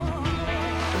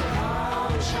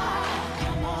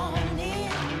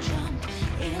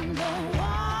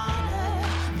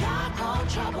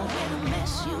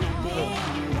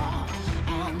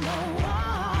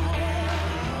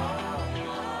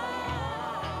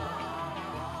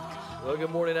Well,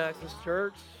 good morning, Access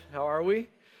Church. How are we?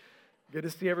 Good to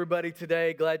see everybody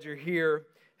today. Glad you're here.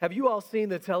 Have you all seen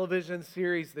the television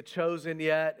series The Chosen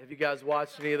yet? Have you guys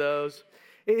watched any of those?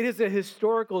 It is a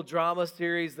historical drama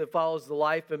series that follows the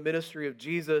life and ministry of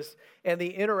Jesus and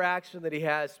the interaction that he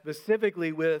has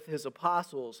specifically with his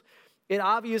apostles. It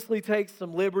obviously takes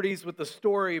some liberties with the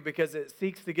story because it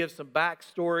seeks to give some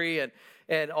backstory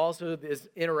and also his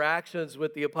interactions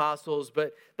with the apostles,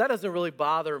 but that doesn't really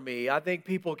bother me. I think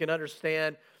people can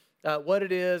understand what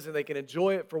it is and they can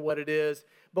enjoy it for what it is.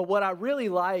 But what I really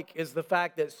like is the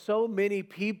fact that so many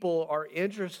people are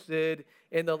interested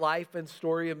in the life and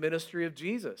story and ministry of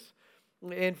Jesus.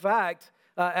 In fact,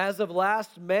 as of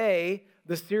last May,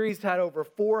 the series had over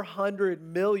 400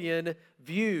 million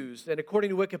views. And according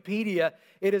to Wikipedia,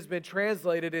 it has been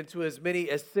translated into as many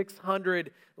as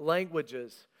 600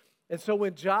 languages. And so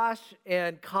when Josh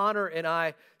and Connor and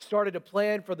I started to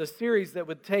plan for the series that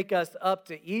would take us up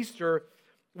to Easter,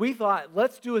 we thought,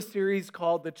 let's do a series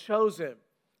called The Chosen.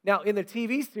 Now, in the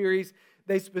TV series,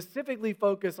 they specifically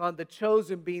focus on the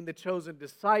chosen being the chosen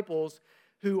disciples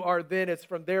who are then, it's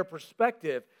from their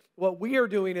perspective. What we are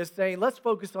doing is saying, let's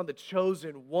focus on the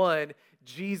chosen one,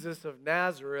 Jesus of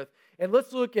Nazareth, and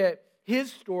let's look at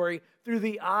his story through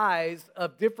the eyes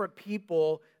of different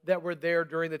people that were there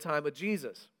during the time of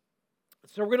Jesus.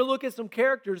 So we're going to look at some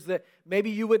characters that maybe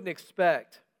you wouldn't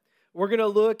expect. We're going to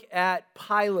look at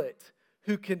Pilate,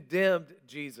 who condemned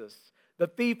Jesus, the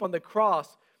thief on the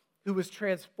cross who was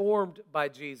transformed by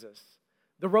Jesus,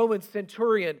 the Roman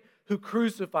centurion who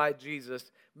crucified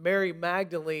Jesus, Mary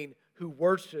Magdalene who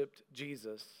worshiped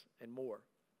Jesus, and more.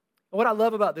 And what I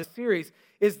love about this series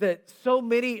is that so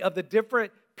many of the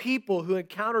different people who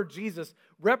encounter Jesus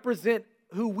represent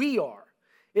who we are.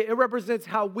 It represents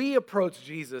how we approach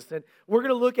Jesus. And we're going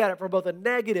to look at it from both a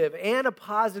negative and a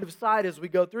positive side as we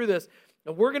go through this.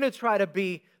 And we're going to try to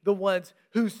be the ones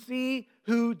who see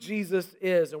who Jesus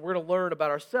is. And we're going to learn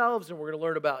about ourselves and we're going to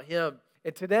learn about him.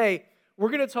 And today, we're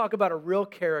going to talk about a real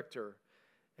character.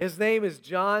 His name is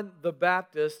John the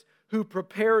Baptist, who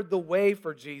prepared the way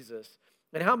for Jesus.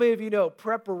 And how many of you know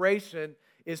preparation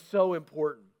is so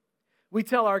important? We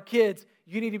tell our kids,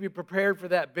 you need to be prepared for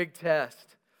that big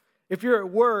test. If you're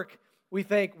at work, we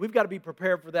think we've got to be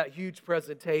prepared for that huge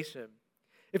presentation.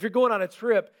 If you're going on a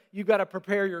trip, you've got to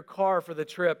prepare your car for the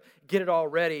trip, get it all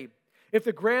ready. If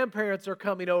the grandparents are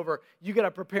coming over, you've got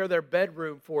to prepare their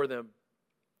bedroom for them.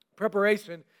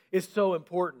 Preparation is so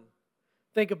important.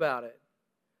 Think about it.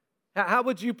 How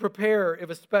would you prepare if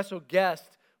a special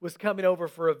guest was coming over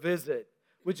for a visit?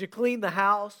 Would you clean the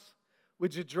house?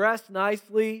 Would you dress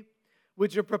nicely?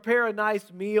 Would you prepare a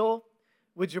nice meal?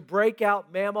 Would you break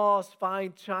out Mama's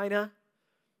fine china?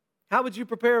 How would you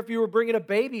prepare if you were bringing a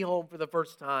baby home for the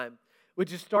first time? Would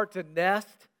you start to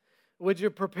nest? Would you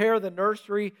prepare the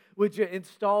nursery? Would you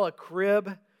install a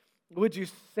crib? Would you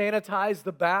sanitize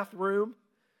the bathroom?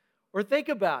 Or think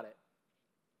about it.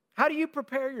 How do you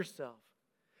prepare yourself?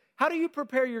 How do you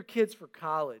prepare your kids for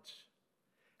college?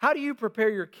 How do you prepare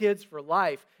your kids for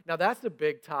life? Now, that's a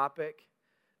big topic.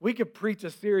 We could preach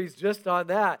a series just on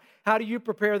that. How do you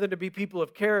prepare them to be people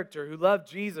of character who love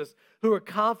Jesus, who are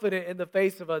confident in the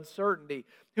face of uncertainty,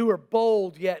 who are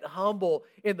bold yet humble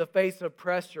in the face of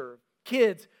pressure?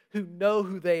 Kids who know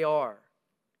who they are.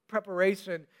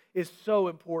 Preparation is so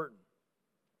important.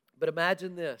 But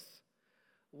imagine this.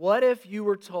 What if you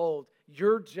were told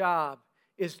your job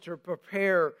is to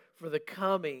prepare for the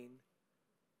coming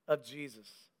of Jesus?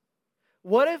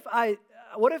 What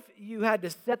if you had to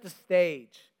set the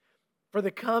stage for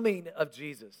the coming of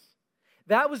Jesus?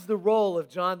 That was the role of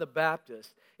John the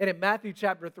Baptist. And in Matthew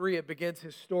chapter 3, it begins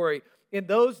his story. In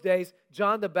those days,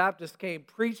 John the Baptist came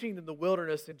preaching in the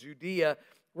wilderness in Judea,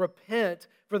 repent,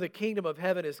 for the kingdom of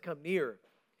heaven has come near.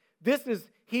 This is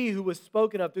he who was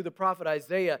spoken of through the prophet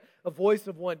Isaiah, a voice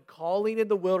of one calling in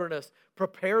the wilderness,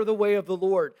 prepare the way of the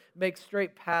Lord, make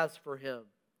straight paths for him.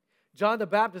 John the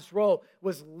Baptist's role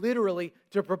was literally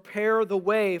to prepare the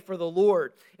way for the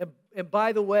Lord. And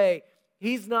by the way,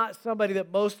 he's not somebody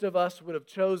that most of us would have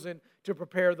chosen to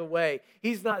prepare the way.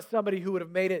 He's not somebody who would have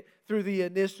made it through the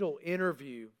initial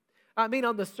interview. I mean,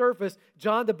 on the surface,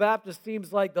 John the Baptist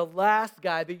seems like the last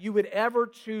guy that you would ever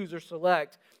choose or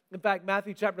select. In fact,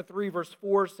 Matthew chapter 3, verse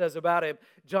 4 says about him,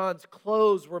 John's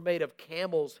clothes were made of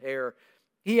camel's hair.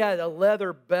 He had a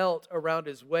leather belt around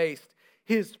his waist.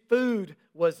 His food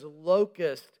was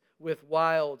locust with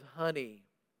wild honey.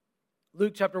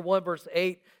 Luke chapter 1, verse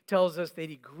 8 tells us that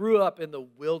he grew up in the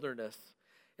wilderness.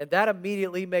 And that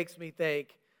immediately makes me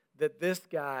think that this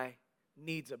guy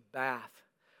needs a bath.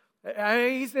 I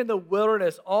mean, he's in the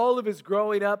wilderness all of his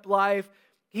growing up life.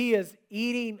 He is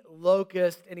eating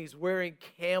locust and he's wearing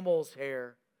camel's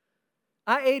hair.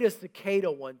 I ate a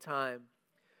cicada one time.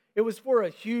 It was for a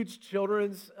huge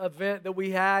children's event that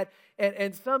we had,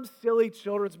 and some silly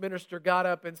children's minister got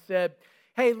up and said,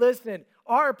 hey, listen,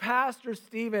 our pastor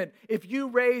Stephen, if you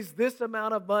raise this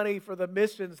amount of money for the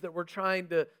missions that we're trying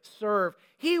to serve,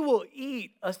 he will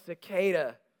eat a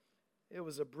cicada. It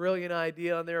was a brilliant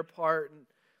idea on their part, and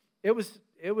it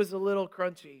was a little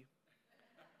crunchy.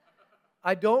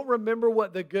 I don't remember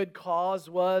what the good cause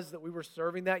was that we were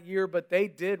serving that year, but they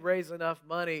did raise enough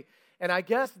money. And I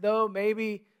guess, though,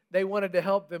 maybe they wanted to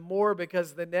help them more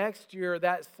because the next year,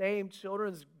 that same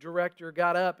children's director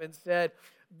got up and said,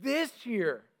 this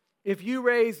year, if you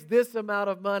raise this amount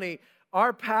of money,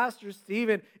 our pastor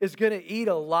Stephen is going to eat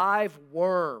a live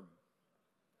worm.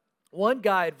 One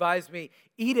guy advised me,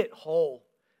 eat it whole.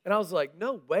 And I was like,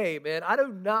 no way, man. I do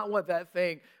not want that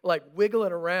thing like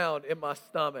wiggling around in my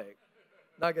stomach.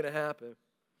 Not going to happen.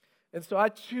 And so I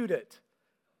chewed it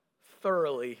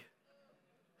thoroughly.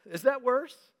 Is that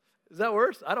worse? Is that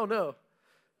worse? I don't know.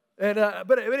 And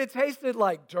but it tasted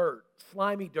like dirt,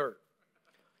 slimy dirt.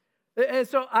 And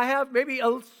so I have maybe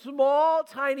a small,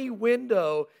 tiny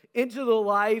window into the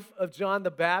life of John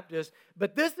the Baptist,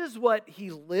 but this is what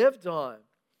he lived on.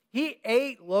 He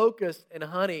ate locusts and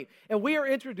honey, and we are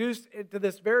introduced into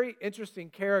this very interesting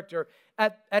character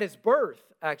at his birth,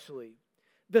 actually.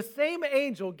 The same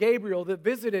angel, Gabriel, that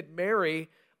visited Mary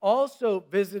also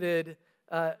visited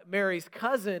Mary's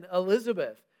cousin,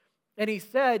 Elizabeth. And he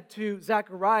said to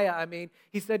Zechariah,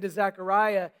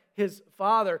 his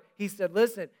father, he said,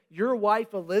 listen, your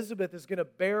wife Elizabeth is going to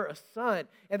bear a son.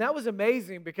 And that was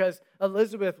amazing because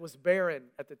Elizabeth was barren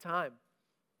at the time.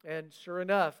 And sure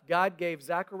enough, God gave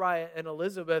Zechariah and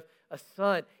Elizabeth a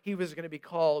son. He was going to be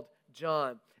called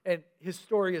John. And his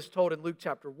story is told in Luke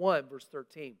chapter 1, verse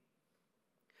 13.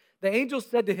 The angel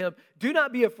said to him, do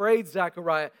not be afraid,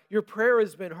 Zechariah. Your prayer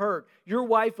has been heard. Your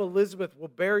wife Elizabeth will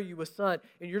bear you a son,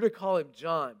 and you're to call him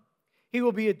John. He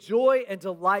will be a joy and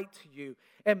delight to you,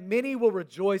 and many will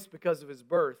rejoice because of his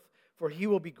birth, for he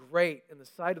will be great in the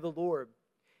sight of the Lord.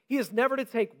 He is never to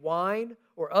take wine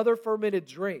or other fermented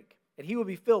drink, and he will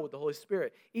be filled with the Holy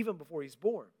Spirit, even before he's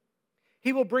born.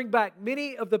 He will bring back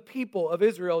many of the people of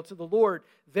Israel to the Lord,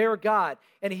 their God,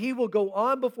 and he will go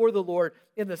on before the Lord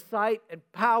in the sight and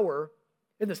power,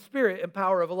 in the spirit and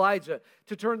power of Elijah,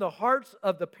 to turn the hearts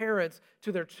of the parents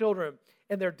to their children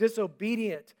and their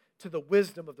disobedient to the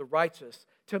wisdom of the righteous,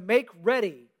 to make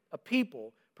ready a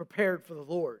people prepared for the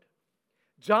Lord.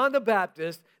 John the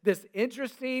Baptist, this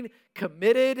interesting,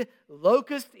 committed,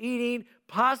 locust-eating,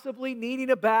 possibly needing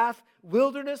a bath,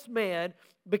 wilderness man,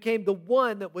 became the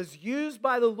one that was used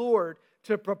by the Lord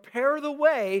to prepare the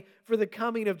way for the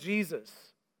coming of Jesus.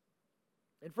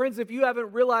 And friends, if you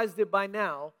haven't realized it by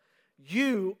now,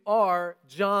 you are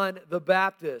John the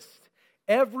Baptist.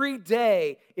 Every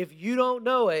day, if you don't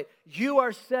know it, you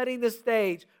are setting the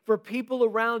stage for people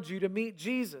around you to meet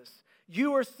Jesus.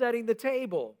 You are setting the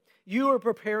table. You are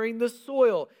preparing the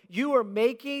soil. You are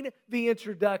making the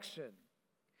introduction.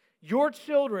 Your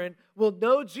children will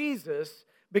know Jesus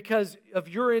because of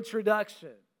your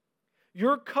introduction.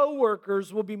 Your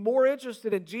coworkers will be more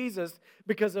interested in Jesus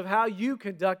because of how you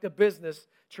conduct a business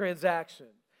transaction.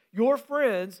 Your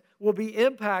friends will be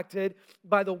impacted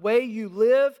by the way you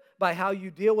live, by how you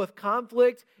deal with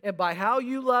conflict, and by how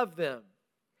you love them.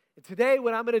 And today,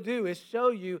 what I'm going to do is show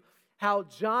you how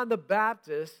John the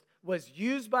Baptist was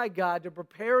used by God to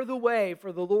prepare the way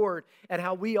for the Lord, and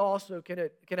how we also can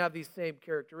have these same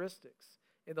characteristics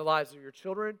in the lives of your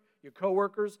children, your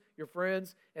coworkers, your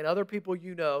friends, and other people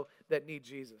you know that need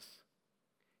Jesus.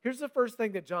 Here's the first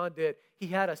thing that John did. He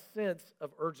had a sense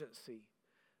of urgency.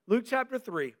 Luke chapter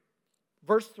 3,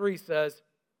 verse 3 says,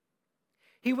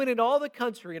 he went in all the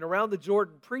country and around the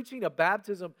Jordan, preaching a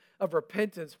baptism of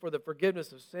repentance for the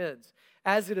forgiveness of sins,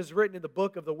 as it is written in the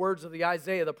book of the words of the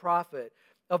Isaiah the prophet,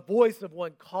 a voice of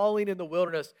one calling in the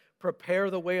wilderness, prepare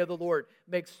the way of the Lord,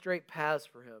 make straight paths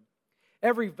for him.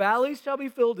 Every valley shall be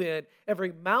filled in,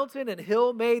 every mountain and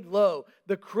hill made low.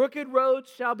 The crooked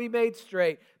roads shall be made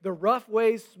straight, the rough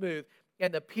ways smooth,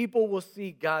 and the people will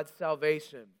see God's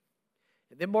salvation.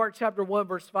 And then Mark chapter 1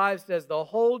 verse 5 says, the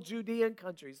whole Judean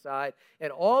countryside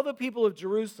and all the people of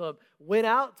Jerusalem went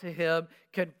out to him,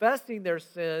 confessing their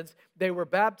sins. They were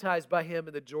baptized by him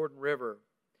in the Jordan River.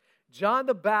 John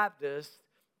the Baptist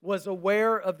was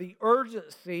aware of the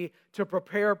urgency to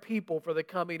prepare people for the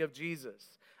coming of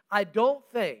Jesus. I don't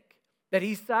think that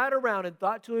he sat around and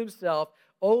thought to himself,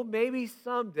 oh, maybe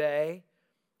someday,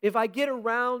 if I get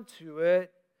around to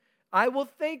it, I will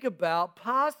think about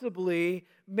possibly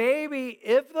maybe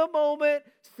if the moment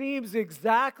seems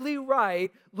exactly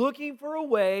right, looking for a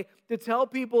way to tell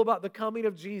people about the coming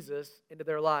of Jesus into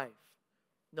their life.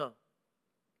 No.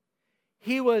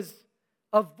 He was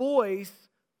a voice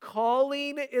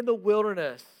calling in the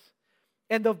wilderness.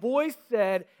 And the voice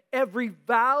said, every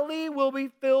valley will be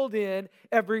filled in,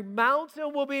 every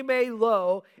mountain will be made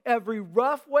low, every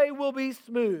rough way will be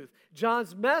smooth.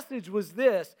 John's message was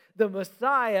this: the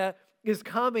Messiah is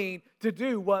coming to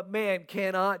do what man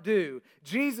cannot do.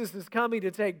 Jesus is coming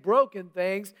to take broken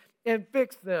things and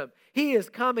fix them. He is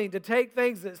coming to take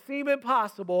things that seem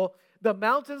impossible, the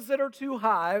mountains that are too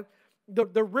high,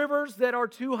 the rivers that are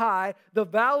too high, the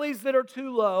valleys that are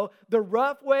too low, the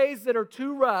rough ways that are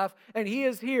too rough, and He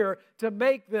is here to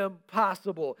make them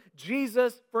possible.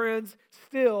 Jesus, friends,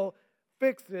 still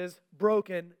fixes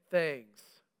broken things.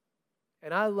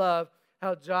 And I love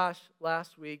how Josh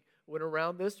last week went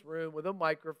around this room with a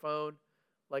microphone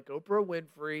like Oprah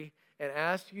Winfrey and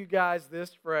asked you guys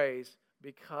this phrase: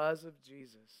 because of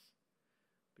Jesus.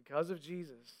 Because of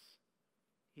Jesus,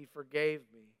 He forgave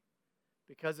me.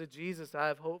 Because of Jesus, I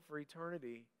have hope for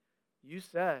eternity. You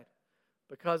said,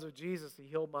 because of Jesus, He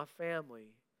healed my family.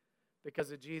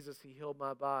 Because of Jesus, He healed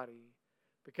my body.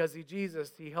 Because of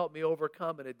Jesus, He helped me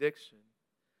overcome an addiction.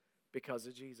 Because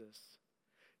of Jesus.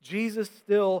 Jesus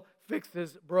still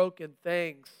fixes broken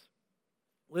things.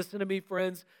 Listen to me,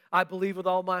 friends. I believe with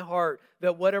all my heart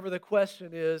that whatever the question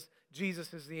is,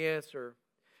 Jesus is the answer.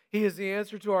 He is the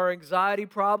answer to our anxiety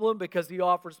problem because He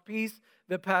offers peace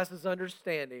that passes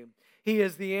understanding. He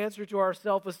is the answer to our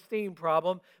self-esteem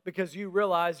problem because you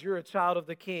realize you're a child of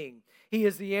the King. He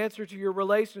is the answer to your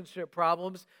relationship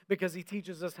problems because He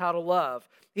teaches us how to love.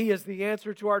 He is the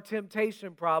answer to our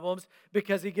temptation problems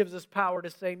because He gives us power to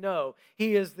say no.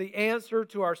 He is the answer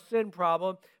to our sin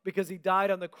problem because He died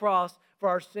on the cross for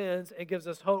our sins and gives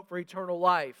us hope for eternal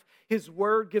life. His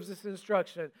Word gives us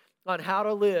instruction on how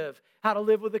to live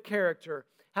with a character,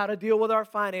 how to deal with our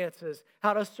finances,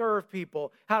 how to serve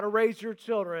people, how to raise your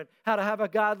children, how to have a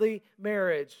godly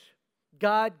marriage.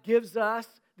 God gives us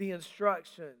the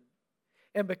instruction.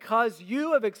 And because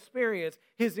you have experienced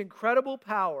His incredible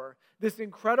power, this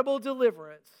incredible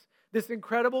deliverance, this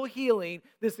incredible healing,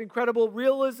 this incredible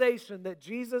realization that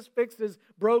Jesus fixes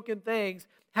broken things,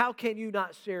 how can you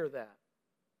not share that?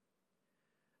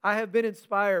 I have been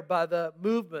inspired by the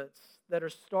movements that are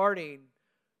starting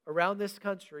around this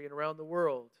country and around the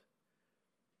world.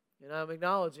 And I'm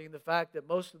acknowledging the fact that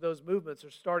most of those movements are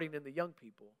starting in the young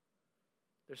people.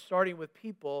 They're starting with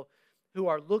people who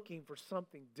are looking for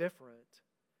something different.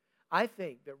 I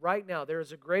think that right now there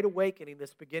is a great awakening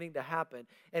that's beginning to happen,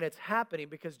 and it's happening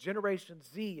because Generation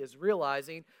Z is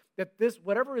realizing that this,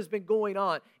 whatever has been going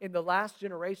on in the last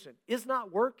generation, is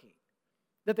not working.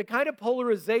 That the kind of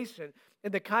polarization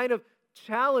and the kind of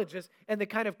challenges and the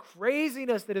kind of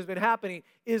craziness that has been happening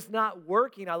is not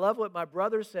working. I love what my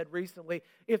brother said recently.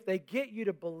 If they get you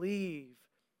to believe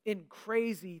in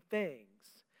crazy things,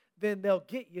 then they'll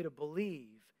get you to believe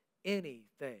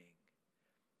anything.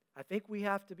 I think we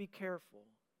have to be careful.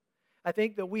 I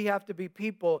think that we have to be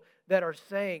people that are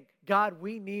saying, God,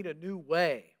 we need a new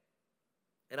way.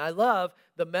 And I love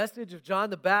the message of John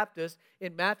the Baptist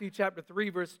in Matthew chapter 3,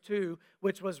 verse 2,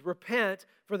 which was, repent,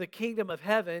 for the kingdom of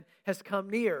heaven has come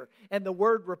near. And the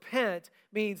word repent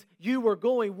means you were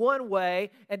going one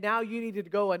way, and now you needed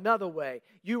to go another way.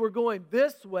 You were going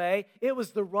this way, it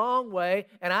was the wrong way,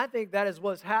 and I think that is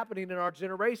what's happening in our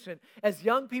generation. As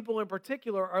young people in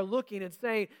particular are looking and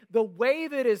saying, the way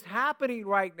that is happening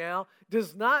right now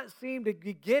does not seem to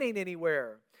be getting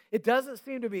anywhere. It doesn't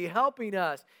seem to be helping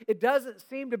us. It doesn't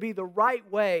seem to be the right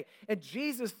way. And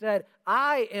Jesus said,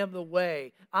 I am the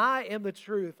way. I am the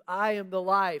truth. I am the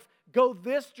life. Go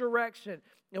this direction.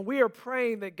 And we are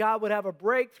praying that God would have a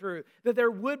breakthrough, that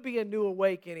there would be a new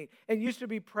awakening. And you should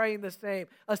be praying the same.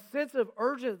 A sense of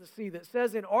urgency that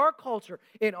says in our culture,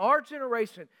 in our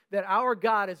generation, that our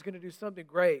God is going to do something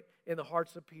great in the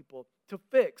hearts of people to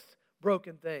fix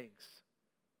broken things.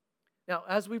 Now,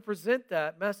 as we present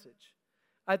that message,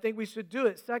 I think we should do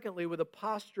it, secondly, with a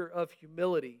posture of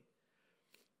humility.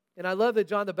 And I love that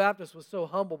John the Baptist was so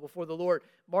humble before the Lord.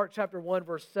 Mark chapter 1,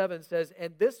 verse 7 says,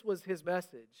 and this was his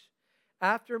message.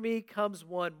 After me comes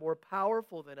one more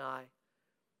powerful than I,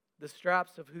 the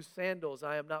straps of whose sandals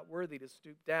I am not worthy to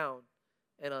stoop down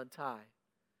and untie.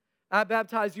 I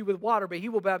baptize you with water, but he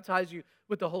will baptize you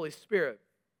with the Holy Spirit.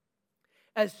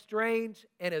 As strange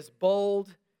and as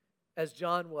bold as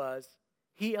John was,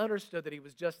 he understood that he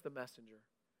was just the messenger.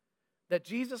 That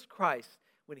Jesus Christ,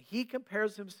 when he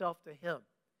compares himself to him,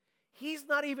 he's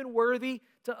not even worthy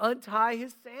to untie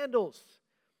his sandals.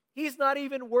 He's not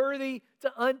even worthy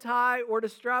to untie or to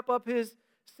strap up his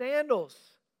sandals.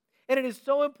 And it is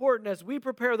so important as we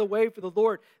prepare the way for the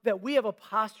Lord that we have a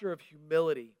posture of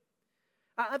humility.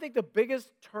 I think the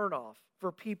biggest turnoff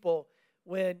for people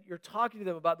when you're talking to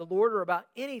them about the Lord or about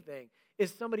anything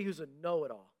is somebody who's a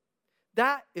know-it-all.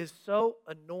 That is so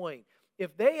annoying.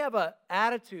 If they have an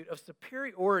attitude of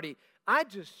superiority, I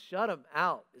just shut them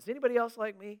out. Is anybody else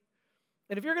like me?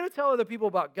 And if you're going to tell other people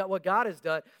about what God has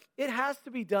done, it has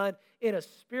to be done in a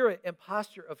spirit and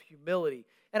posture of humility.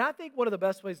 And I think one of the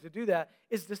best ways to do that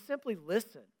is to simply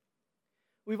listen.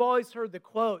 We've always heard the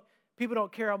quote, people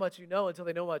don't care how much you know until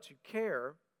they know how much you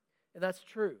care. And that's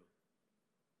true.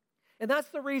 And that's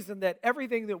the reason that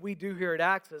everything that we do here at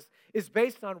Access is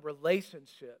based on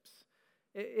relationships.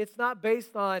 It's not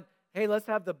based on, hey, let's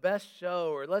have the best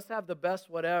show or let's have the best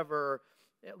whatever.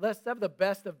 Let's have the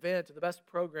best event or the best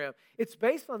program. It's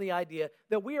based on the idea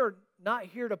that we are not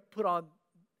here to put on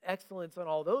excellence in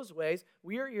all those ways.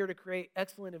 We are here to create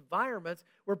excellent environments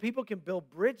where people can build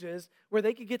bridges, where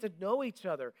they can get to know each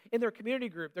other in their community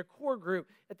group, their core group,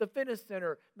 at the fitness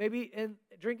center, maybe in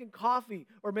drinking coffee,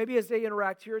 or maybe as they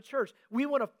interact here at church. We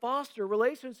want to foster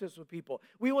relationships with people.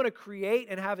 We want to create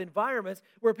and have environments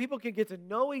where people can get to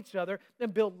know each other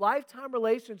and build lifetime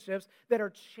relationships that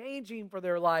are changing for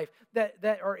their life, that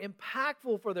are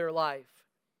impactful for their life.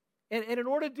 And in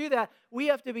order to do that, we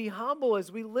have to be humble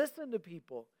as we listen to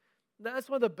people. That's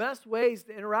one of the best ways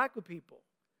to interact with people.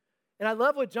 And I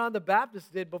love what John the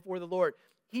Baptist did before the Lord.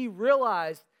 He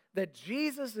realized that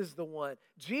Jesus is the one.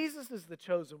 Jesus is the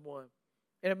chosen one.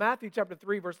 And in Matthew chapter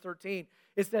 3, verse 13,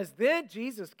 it says, "Then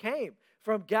Jesus came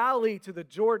from Galilee to the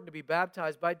Jordan to be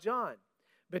baptized by John.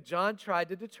 But John tried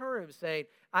to deter him, saying,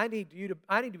 I need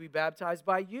to be baptized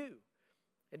by you.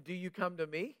 And do you come to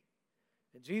me?"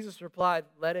 And Jesus replied,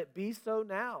 "Let it be so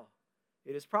now.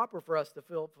 It is proper for us to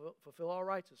fulfill all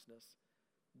righteousness."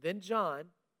 Then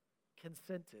John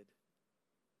consented.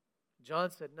 John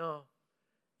said, "No,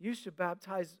 you should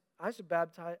baptize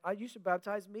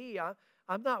me.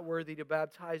 I'm not worthy to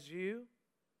baptize you.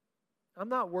 I'm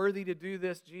not worthy to do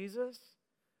this, Jesus.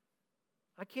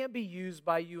 I can't be used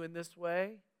by you in this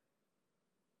way."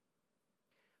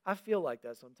 I feel like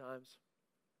that sometimes.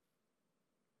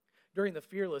 During the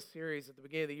Fearless series at the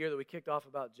beginning of the year that we kicked off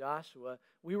about Joshua,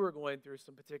 we were going through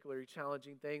some particularly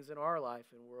challenging things in our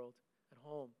life and world at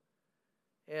home.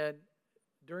 And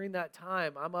during that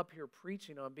time, I'm up here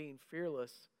preaching on being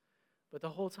fearless, but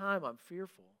the whole time I'm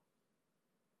fearful.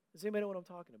 Does anybody know what I'm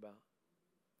talking about?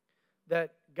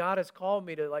 That God has called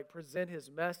me to present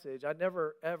His message. I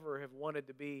never ever have wanted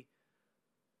to be,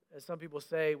 as some people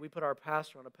say, we put our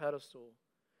pastor on a pedestal.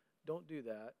 Don't do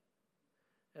that.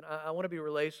 And I want to be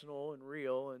relational and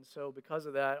real, and so because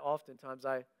of that, oftentimes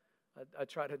I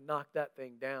try to knock that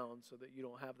thing down so that you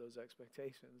don't have those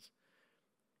expectations.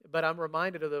 But I'm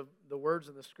reminded of the words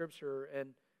in the Scripture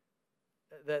and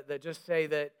that just say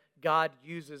that God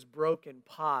uses broken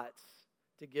pots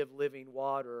to give living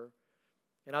water.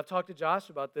 And I've talked to Josh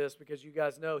about this because you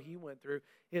guys know he went through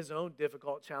his own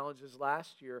difficult challenges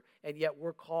last year, and yet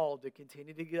we're called to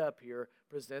continue to get up here,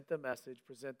 present the message, and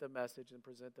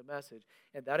present the message.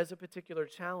 And that is a particular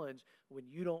challenge when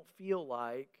you don't feel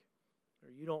like, or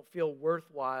you don't feel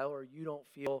worthwhile, or you don't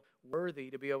feel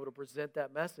worthy to be able to present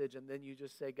that message, and then you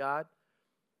just say, "God,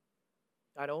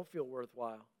 I don't feel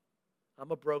worthwhile.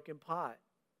 I'm a broken pot.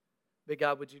 But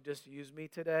God, would you just use me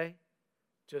today?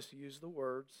 Just use the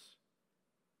words.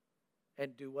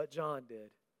 And do what John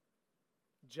did."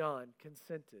 John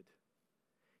consented.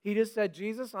 He just said,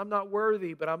 "Jesus, I'm not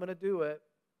worthy, but I'm going to do it.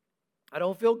 I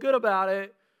don't feel good about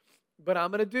it, but I'm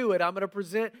going to do it. I'm going to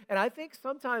present." And I think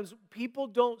sometimes people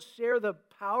don't share the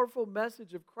powerful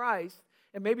message of Christ,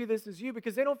 and maybe this is you,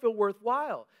 because they don't feel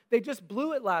worthwhile. They just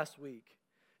blew it last week.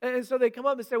 And so they come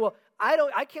up and say, "Well,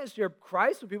 I can't share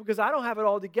Christ with people because I don't have it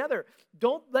all together."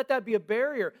 Don't let that be a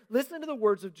barrier. Listen to the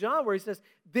words of John where he says,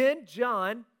 "Then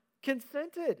John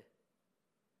consented."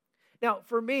 Now,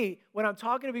 for me, when I'm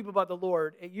talking to people about the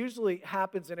Lord, it usually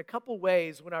happens in a couple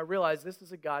ways when I realize this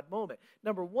is a God moment.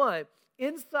 Number one,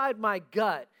 inside my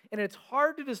gut, and it's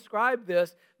hard to describe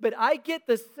this, but I get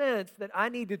the sense that I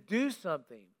need to do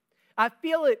something. I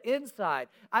feel it inside.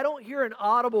 I don't hear an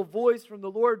audible voice from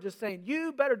the Lord just saying,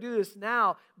 "You better do this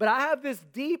now," but I have this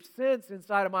deep sense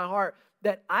inside of my heart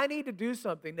that I need to do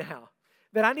something now.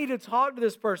 That I need to talk to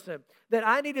this person, that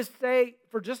I need to stay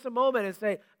for just a moment and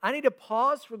say, I need to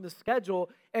pause from the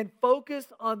schedule and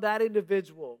focus on that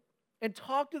individual and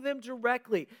talk to them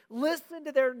directly. Listen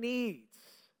to their needs.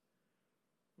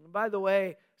 And by the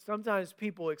way, sometimes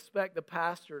people expect the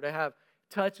pastor to have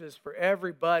touches for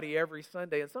everybody every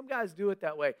Sunday, and some guys do it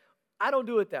that way. I don't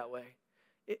do it that way.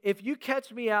 If you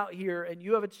catch me out here and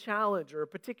you have a challenge or a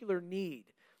particular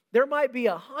need, There might be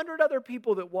 100 other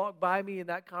people that walk by me in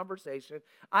that conversation.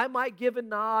 I might give a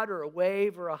nod or a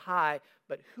wave or a hi,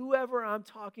 but whoever I'm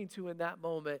talking to in that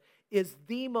moment is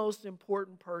the most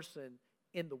important person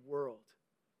in the world.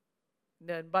 And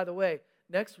then, by the way,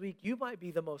 next week you might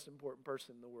be the most important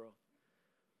person in the world.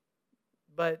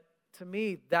 But to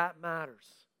me, that matters.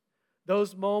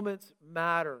 Those moments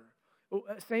matter.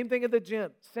 Same thing at the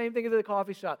gym, same thing at the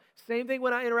coffee shop, same thing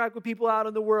when I interact with people out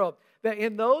in the world. That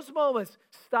in those moments,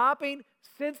 stopping,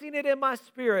 sensing it in my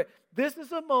spirit, this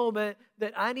is a moment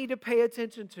that I need to pay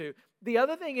attention to. The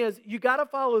other thing is, you got to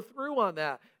follow through on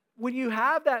that. When you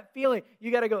have that feeling, you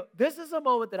got to go, this is a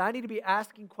moment that I need to be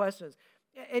asking questions.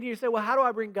 And you say, well, how do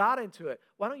I bring God into it?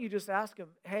 Why don't you just ask him,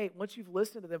 hey, once you've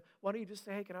listened to them, why don't you just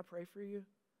say, hey, can I pray for you?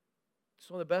 It's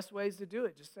one of the best ways to do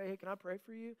it. Just say, hey, can I pray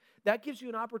for you? That gives you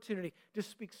an opportunity to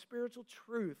speak spiritual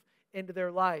truth into their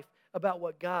life about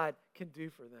what God can do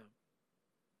for them.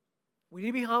 We need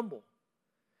to be humble,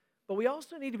 but we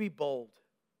also need to be bold.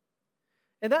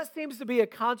 And that seems to be a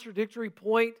contradictory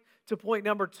point to point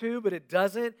number 2, but it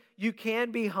doesn't. You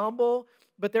can be humble,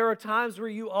 but there are times where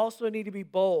you also need to be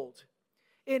bold.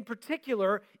 In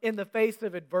particular, in the face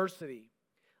of adversity.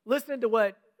 Listen to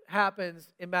what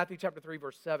happens in Matthew chapter 3,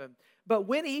 verse 7. But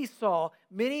when he saw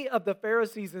many of the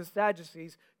Pharisees and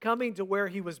Sadducees coming to where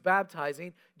he was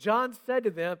baptizing, John said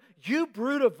to them, you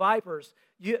brood of vipers,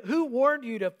 who warned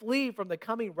you to flee from the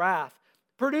coming wrath?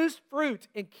 Produce fruit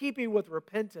in keeping with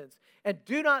repentance, and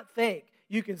do not think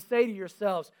you can say to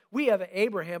yourselves, we have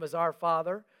Abraham as our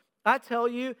father. I tell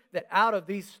you that out of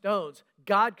these stones,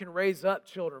 God can raise up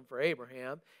children for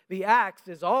Abraham. The axe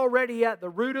is already at the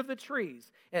root of the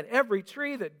trees, and every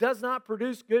tree that does not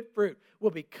produce good fruit will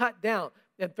be cut down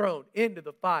and thrown into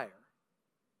the fire.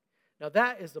 Now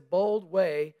that is a bold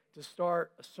way to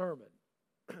start a sermon.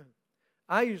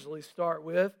 I usually start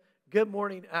with, good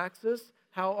morning, Axis.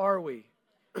 How are we?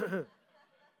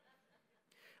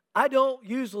 I don't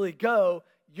usually go,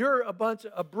 you're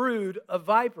a brood of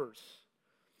vipers.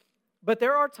 But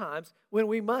there are times when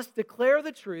we must declare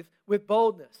the truth with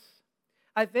boldness.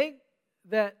 I think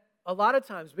that a lot of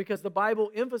times, because the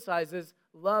Bible emphasizes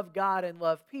love God and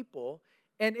love people,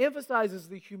 and emphasizes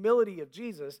the humility of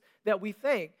Jesus, that we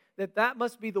think that that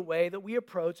must be the way that we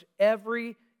approach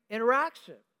every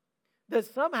interaction. That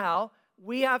somehow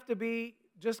we have to be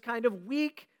just kind of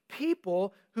weak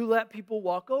people who let people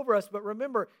walk over us. But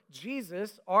remember,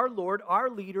 Jesus, our Lord, our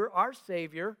leader, our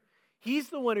Savior, he's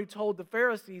the one who told the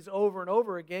Pharisees over and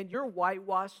over again, you're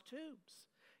whitewashed tombs.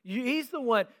 He's the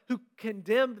one who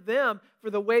condemned them for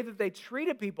the way that they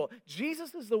treated people.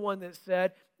 Jesus is the one that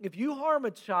said, if you harm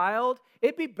a child,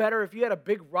 it'd be better if you had a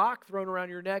big rock thrown around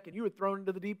your neck and you were thrown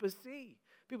into the deepest sea.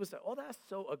 People say, oh, that's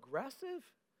so aggressive.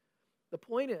 The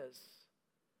point is,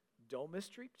 don't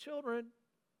mistreat children.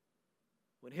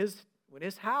 When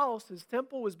his house, his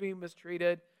temple was being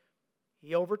mistreated,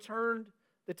 he overturned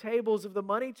the tables of the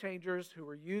money changers who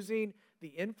were using the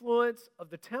influence of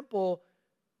the temple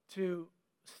to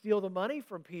steal the money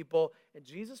from people, and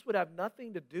Jesus would have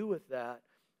nothing to do with that.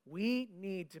 We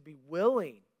need to be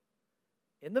willing,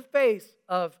 in the face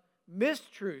of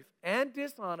mistruth and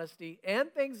dishonesty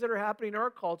and things that are happening in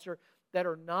our culture that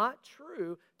are not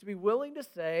true, to be willing to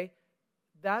say,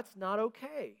 that's not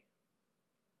okay.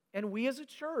 And we as a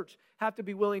church have to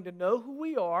be willing to know who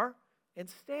we are and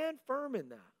stand firm in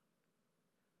that.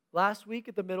 Last week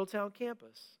at the Middletown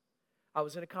campus, I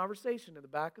was in a conversation in the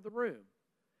back of the room,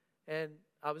 and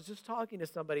I was just talking to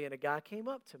somebody, and a guy came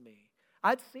up to me.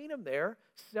 I'd seen him there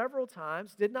several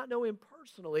times, did not know him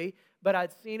personally, but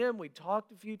I'd seen him. We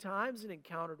talked a few times and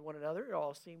encountered one another. It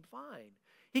all seemed fine.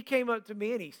 He came up to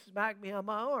me, and he smacked me on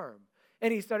my arm,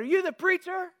 and he said, are you the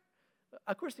preacher?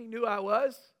 Of course, he knew I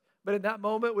was, but in that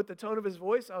moment, with the tone of his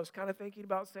voice, I was kind of thinking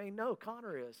about saying, no,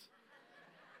 Connor is.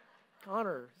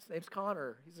 Connor, his name's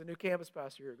Connor. He's a new campus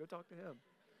pastor here. Go talk to him.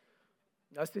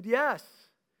 I said, yes.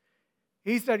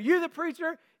 He said, you the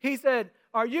preacher? He said,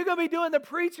 are you going to be doing the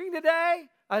preaching today?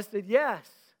 I said, yes.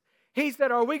 He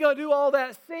said, are we going to do all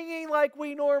that singing like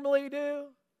we normally do?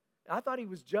 I thought he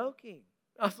was joking.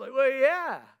 I was like, well,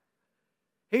 yeah.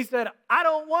 He said, I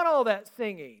don't want all that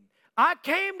singing. I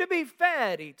came to be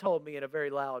fed, he told me in a very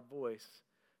loud voice.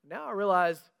 Now I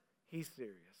realize he's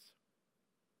serious.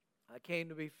 I came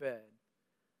to be fed.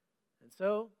 And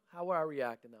so, how would I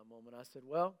react in that moment? I said,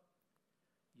 well,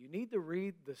 you need to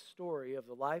read the story of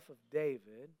the life of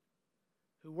David,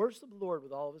 who worshiped the Lord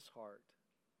with all of his heart.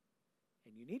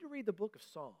 And you need to read the book of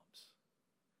Psalms,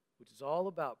 which is all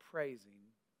about praising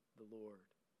the Lord.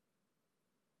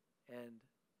 And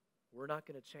we're not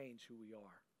going to change who we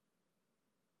are.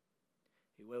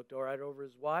 He looked right over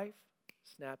his wife.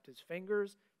 snapped his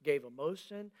fingers, gave a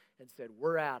motion, and said,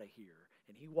 "We're out of here."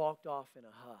 And he walked off in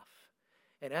a huff.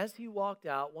 And as he walked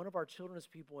out, one of our children's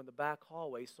people in the back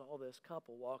hallway saw this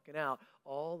couple walking out,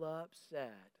 all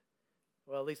upset.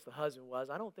 Well, at least the husband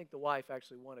was. I don't think the wife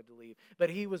actually wanted to leave,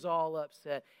 but he was all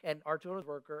upset. And our children's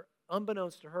worker,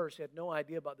 unbeknownst to her, she had no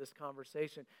idea about this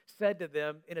conversation, said to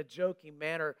them in a joking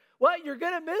manner, "What, you're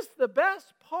going to miss the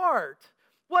best part.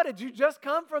 What, did you just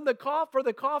come from for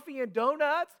the coffee and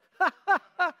donuts?"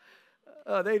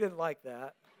 Oh, they didn't like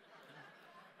that.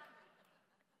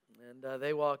 And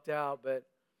they walked out, but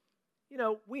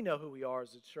we know who we are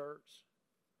as a church.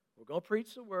 We're going to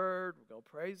preach the word. We're going to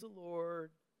praise the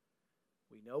Lord.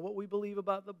 We know what we believe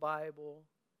about the Bible.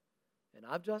 And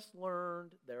I've just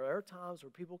learned there are times where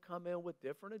people come in with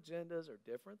different agendas or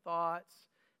different thoughts.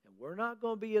 And we're not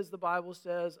going to be, as the Bible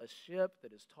says, a ship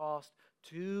that is tossed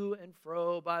to and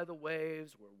fro by the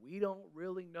waves where we don't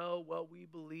really know what we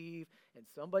believe and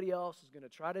somebody else is going to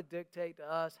try to dictate to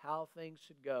us how things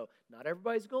should go. Not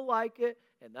everybody's going to like it,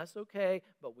 and that's okay,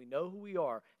 but we know who we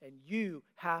are, and you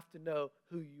have to know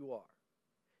who you are.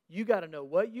 You got to know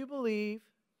what you believe.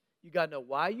 You got to know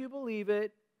why you believe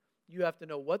it. You have to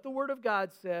know what the Word of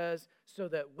God says so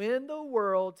that when the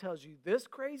world tells you this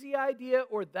crazy idea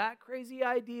or that crazy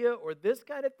idea or this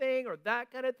kind of thing or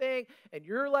that kind of thing, and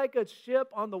you're like a ship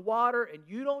on the water and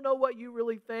you don't know what you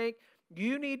really think,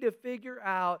 you need to figure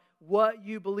out what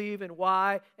you believe and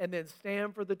why and then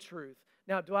stand for the truth.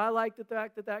 Now, do I like the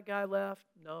fact that that guy left?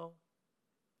 No.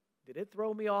 Did it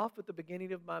throw me off at the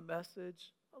beginning of my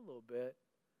message? A little bit.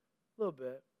 A little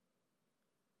bit.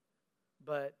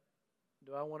 But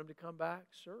do I want him to come back?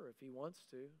 Sure, if he wants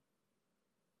to.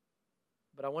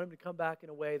 But I want him to come back in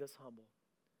a way that's humble,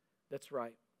 that's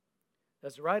right.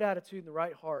 That's the right attitude and the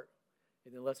right heart.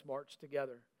 And then let's march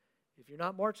together. If you're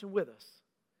not marching with us,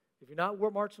 if you're not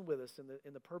marching with us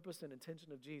in the purpose and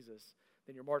intention of Jesus,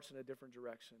 then you're marching in a different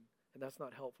direction. And that's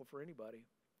not helpful for anybody.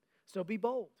 So be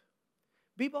bold.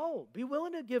 Be bold. Be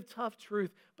willing to give tough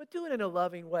truth, but do it in a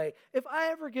loving way. If I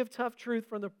ever give tough truth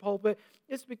from the pulpit,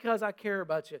 it's because I care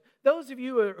about you. Those of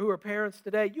you who are parents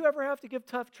today, you ever have to give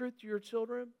tough truth to your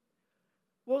children?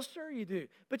 Well, sure you do.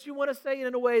 But you want to say it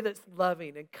in a way that's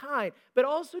loving and kind, but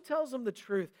also tells them the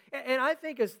truth. And I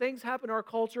think as things happen in our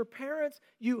culture, parents,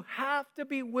 you have to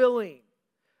be willing.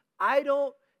 I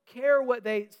don't care what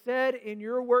they said in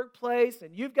your workplace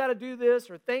and you've got to do this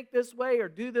or think this way or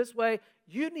do this way.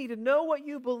 You need to know what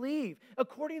you believe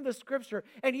according to the Scripture,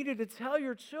 and you need to tell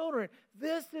your children,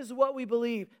 this is what we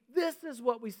believe. This is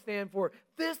what we stand for.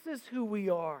 This is who we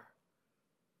are.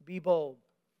 Be bold.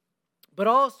 But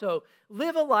also,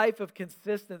 live a life of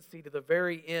consistency to the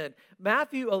very end.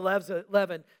 Matthew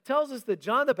 11 tells us that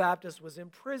John the Baptist was in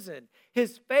prison.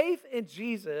 His faith in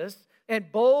Jesus and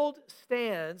bold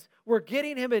stands were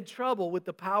getting him in trouble with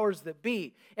the powers that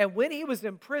be. And when he was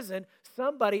in prison,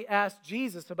 somebody asked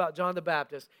Jesus about John the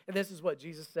Baptist. And this is what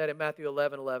Jesus said in Matthew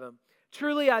 11:11.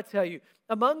 "Truly I tell you,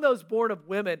 among those born of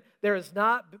women, there has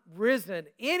not risen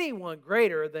anyone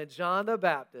greater than John the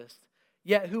Baptist.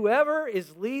 Yet whoever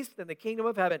is least in the kingdom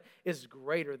of heaven is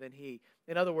greater than he."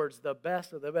 In other words, the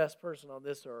best of the best person on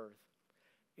this earth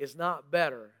is not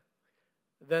better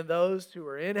than those who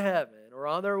are in heaven or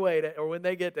on their way to, or when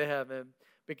they get to heaven,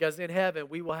 because in heaven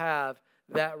we will have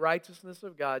that righteousness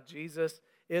of God. Jesus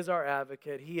is our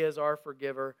advocate. He is our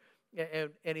forgiver.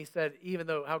 And he said, even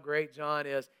though how great John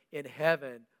is in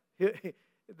heaven,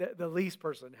 the least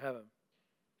person in heaven,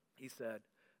 he said,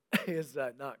 is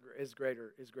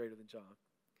greater than John.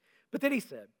 But then he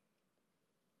said,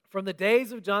 from the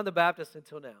days of John the Baptist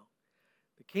until now,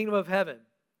 the kingdom of heaven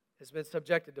has been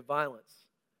subjected to violence,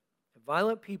 and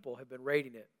violent people have been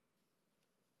raiding it.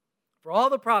 For all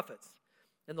the prophets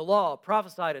and the law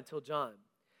prophesied until John.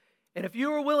 And if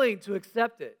you are willing to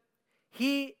accept it,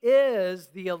 he is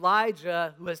the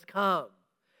Elijah who has come.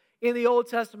 In the Old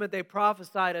Testament, they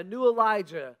prophesied a new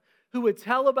Elijah who would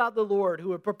tell about the Lord, who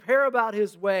would prepare about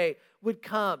his way, would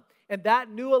come. And that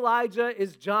new Elijah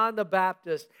is John the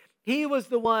Baptist. He was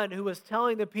the one who was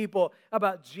telling the people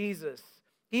about Jesus.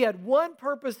 He had one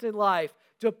purpose in life,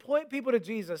 to point people to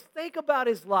Jesus. Think about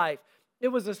his life. It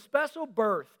was a special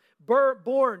birth,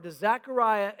 born to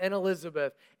Zechariah and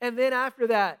Elizabeth. And then after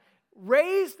that,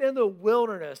 raised in the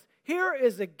wilderness. Here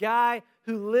is a guy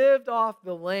who lived off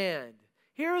the land.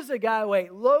 Here is a guy who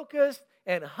ate locusts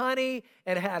and honey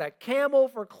and had a camel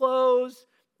for clothes,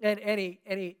 and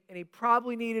he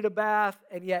probably needed a bath,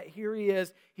 and yet here he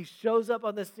is. He shows up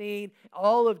on the scene.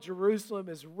 All of Jerusalem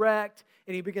is wrecked,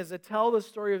 and he begins to tell the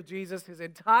story of Jesus. His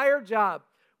entire job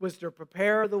was to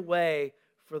prepare the way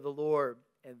for the Lord,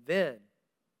 and then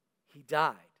he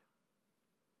died.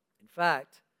 In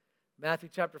fact, Matthew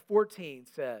chapter 14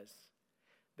 says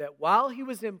that while he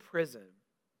was in prison,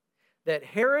 that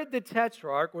Herod the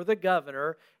Tetrarch, or the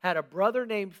governor, had a brother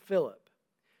named Philip.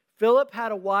 Philip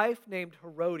had a wife named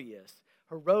Herodias.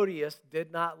 Herodias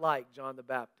did not like John the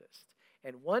Baptist.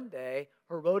 And one day,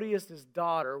 Herodias'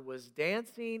 daughter was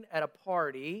dancing at a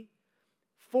party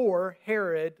for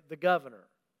Herod the governor.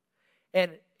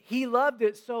 And he loved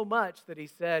it so much that he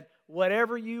said,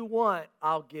 "Whatever you want,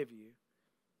 I'll give you."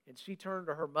 And she turned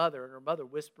to her mother, and her mother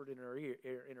whispered in her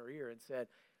ear and said,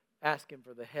 "Ask him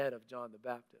for the head of John the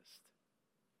Baptist."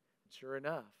 And sure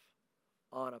enough,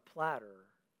 on a platter,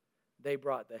 they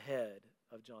brought the head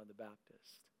of John the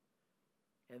Baptist.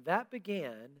 And that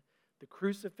began the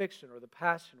crucifixion or the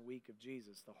Passion Week of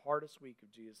Jesus, the hardest week of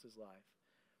Jesus' life,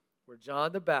 where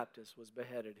John the Baptist was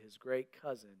beheaded, his great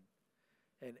cousin,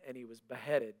 and he was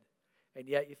beheaded. And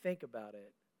yet you think about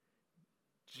it,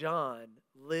 John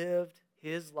lived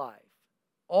his life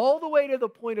all the way to the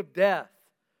point of death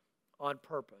on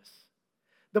purpose.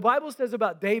 The Bible says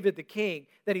about David the king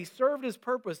that he served his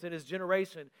purpose in his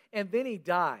generation and then he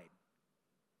died.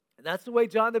 And that's the way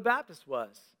John the Baptist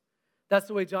was. That's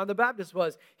the way John the Baptist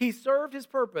was. He served his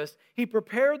purpose, he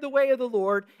prepared the way of the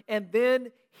Lord, and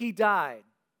then he died.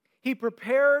 He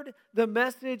prepared the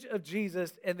message of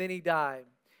Jesus, and then he died.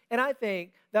 And I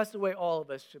think that's the way all of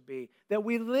us should be, that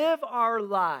we live our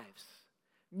lives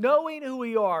knowing who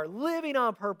we are, living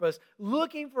on purpose,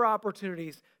 looking for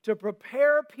opportunities to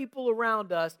prepare people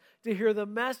around us to hear the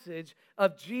message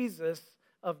of Jesus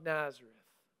of Nazareth.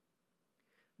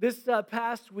 This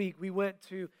past week, we went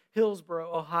to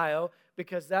Hillsboro, Ohio,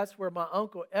 because that's where my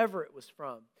uncle Everett was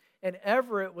from. And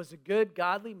Everett was a good,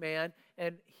 godly man,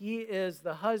 and he is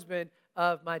the husband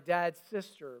of my dad's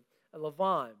sister,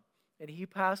 LaVon. And he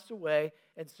passed away,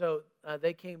 and so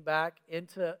they came back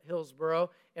into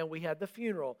Hillsboro, and we had the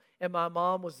funeral. And my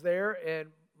mom was there,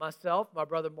 and myself, my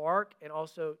brother Mark, and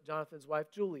also Jonathan's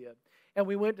wife, Julia. And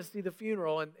we went to see the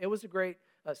funeral, and it was a great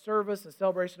service and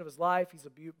celebration of his life. He's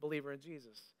a believer in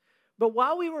Jesus. But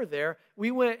while we were there,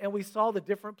 we went and we saw the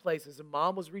different places, and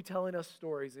Mom was retelling us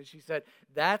stories, and she said,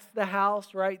 "That's the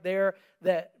house right there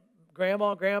that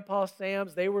Grandma and Grandpa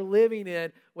Sam's, they were living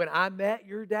in when I met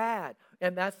your dad.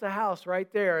 And that's the house right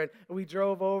there." And we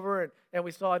drove over and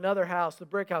we saw another house, the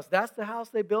brick house. That's the house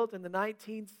they built in the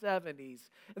 1970s.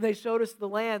 And they showed us the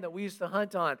land that we used to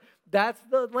hunt on. That's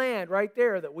the land right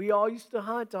there that we all used to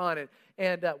hunt on.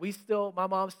 And my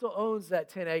mom still owns that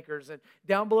 10 acres. And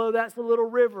down below that's the little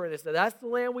river. And they said, "That's the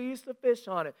land we used to fish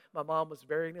on." It. My mom was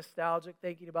very nostalgic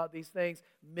thinking about these things,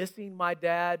 missing my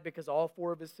dad because all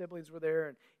 4 of his siblings were there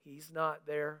and he's not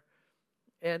there.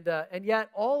 And yet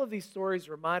all of these stories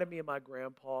reminded me of my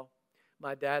grandpa,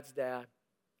 my dad's dad.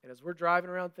 And as we're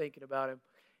driving around thinking about him,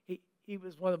 he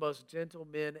was one of the most gentle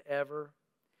men ever.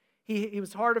 He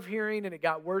was hard of hearing, and it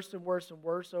got worse and worse and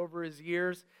worse over his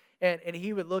years. And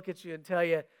he would look at you and tell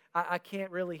you, I can't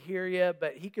really hear you,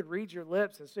 but he could read your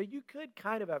lips. And so you could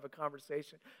kind of have a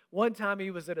conversation. One time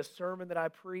he was at a sermon that I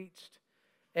preached,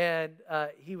 and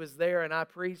he was there, and I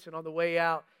preached. And on the way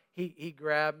out, he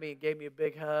grabbed me and gave me a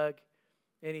big hug.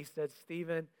 And he said,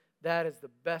 "Stephen, that is the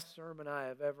best sermon I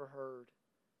have ever heard."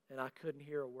 And I couldn't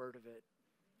hear a word of it.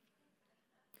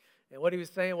 And what he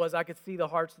was saying was I could see the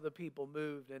hearts of the people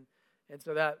moved. And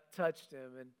so that touched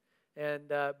him.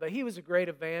 But he was a great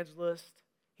evangelist.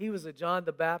 He was a John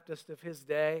the Baptist of his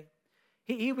day.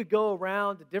 He would go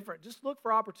around to just look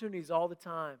for opportunities all the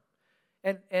time.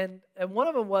 And one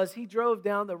of them was he drove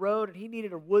down the road and he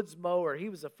needed a woods mower. He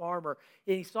was a farmer.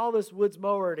 And he saw this woods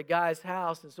mower at a guy's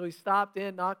house. And so he stopped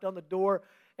in, knocked on the door,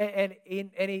 and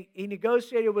he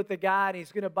negotiated with the guy, and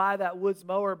he's going to buy that woods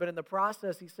mower. But in the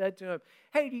process, he said to him,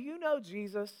 "Hey, do you know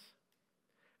Jesus?"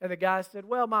 And the guy said,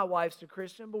 "Well, my wife's a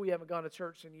Christian, but we haven't gone to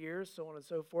church in years," so on and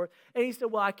so forth. And he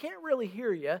said, "Well, I can't really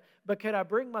hear you, but could I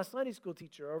bring my Sunday school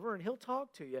teacher over and he'll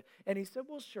talk to you?" And he said,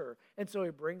 "Well, sure." And so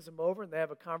he brings him over and they have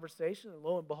a conversation. And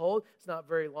lo and behold, it's not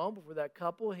very long before that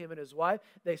couple, him and his wife,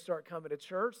 they start coming to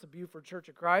church, the Buford Church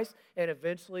of Christ. And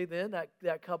eventually then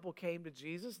that couple came to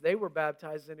Jesus. They were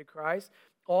baptized into Christ.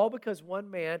 All because one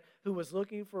man who was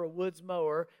looking for a woods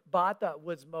mower bought that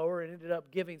woods mower and ended up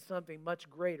giving something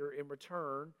much greater in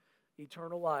return,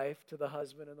 eternal life, to the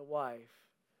husband and the wife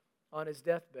on his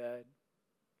deathbed.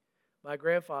 My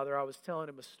grandfather, I was telling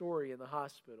him a story in the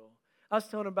hospital. I was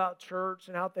telling him about church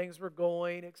and how things were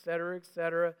going, et cetera, et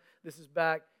cetera. This is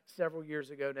back several years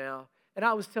ago now. And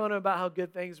I was telling him about how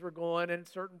good things were going and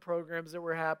certain programs that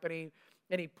were happening.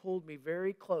 And he pulled me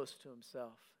very close to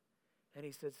himself. And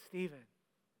he said, "Stephen,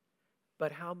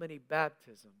 but how many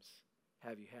baptisms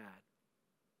have you had?"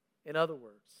 In other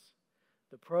words,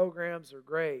 the programs are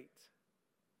great,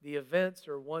 The events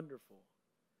are wonderful,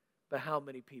 but how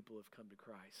many people have come to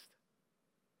Christ?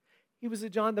 He was a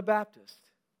John the Baptist.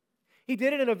 He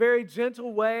did it in a very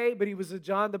gentle way, but he was a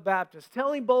John the Baptist,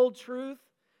 telling bold truth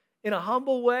in a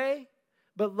humble way,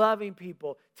 but loving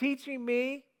people, teaching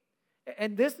me.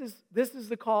 And this is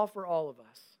the call for all of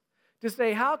us, to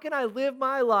say, how can I live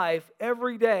my life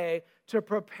every day to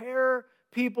prepare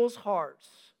people's hearts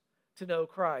to know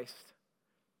Christ?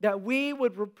 That we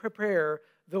would prepare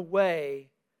the way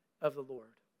of the Lord.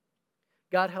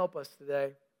 God, help us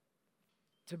today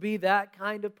to be that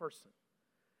kind of person.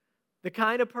 The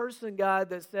kind of person, God,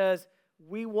 that says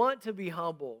we want to be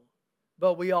humble,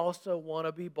 but we also want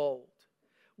to be bold.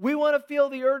 We want to feel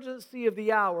the urgency of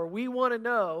the hour. We want to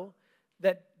know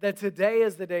that today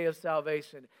is the day of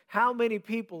salvation. How many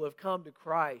people have come to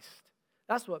Christ?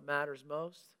 That's what matters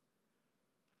most.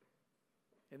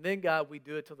 And then, God, we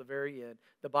do it till the very end.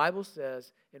 The Bible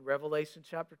says in Revelation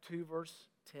chapter 2, verse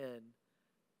 10,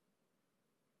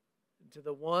 to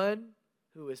the one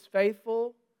who is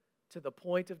faithful to the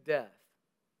point of death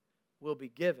will be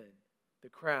given the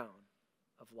crown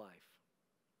of life.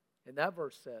 And that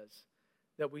verse says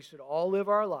that we should all live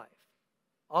our life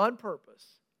on purpose,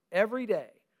 every day,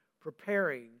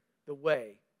 preparing the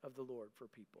way of the Lord for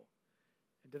people.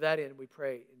 And to that end, we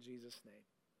pray in Jesus' name.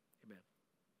 Amen.